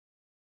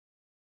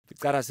The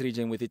Karas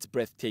region, with its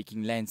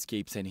breathtaking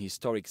landscapes and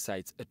historic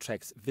sites,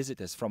 attracts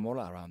visitors from all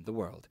around the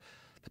world.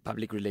 The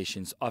public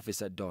relations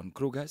officer, Don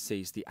Kruger,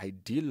 says the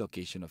ideal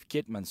location of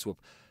Keetmanshoop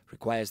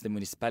requires the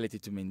municipality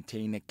to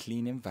maintain a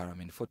clean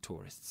environment for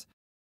tourists.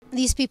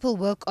 These people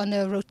work on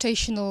a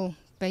rotational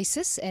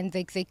basis, and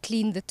they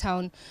clean the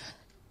town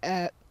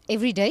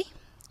every day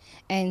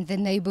and the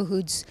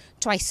neighborhoods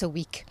twice a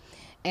week.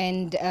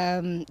 And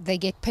they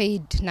get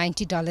paid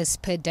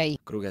 $90 per day.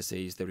 Kruger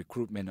says the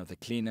recruitment of the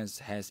cleaners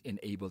has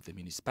enabled the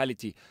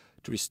municipality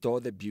to restore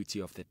the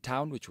beauty of the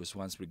town, which was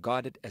once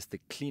regarded as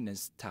the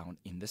cleanest town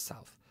in the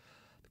south.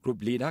 The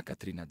group leader,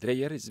 Katrina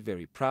Dreyer, is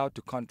very proud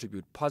to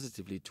contribute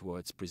positively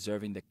towards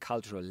preserving the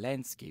cultural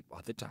landscape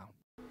of the town.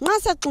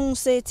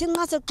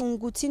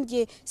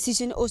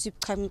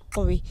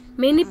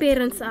 Many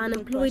parents are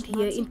unemployed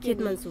here in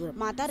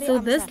Keetmanshoop, so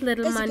this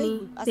little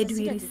money that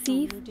we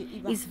receive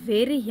is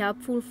very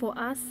helpful for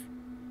us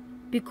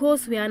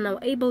because we are now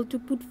able to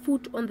put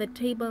food on the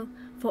table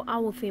for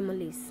our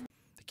families.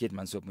 The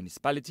Keetmanshoop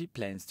Municipality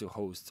plans to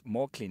host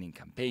more cleaning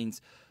campaigns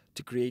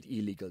to create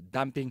illegal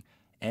dumping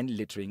and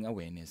littering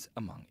awareness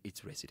among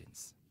its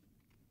residents.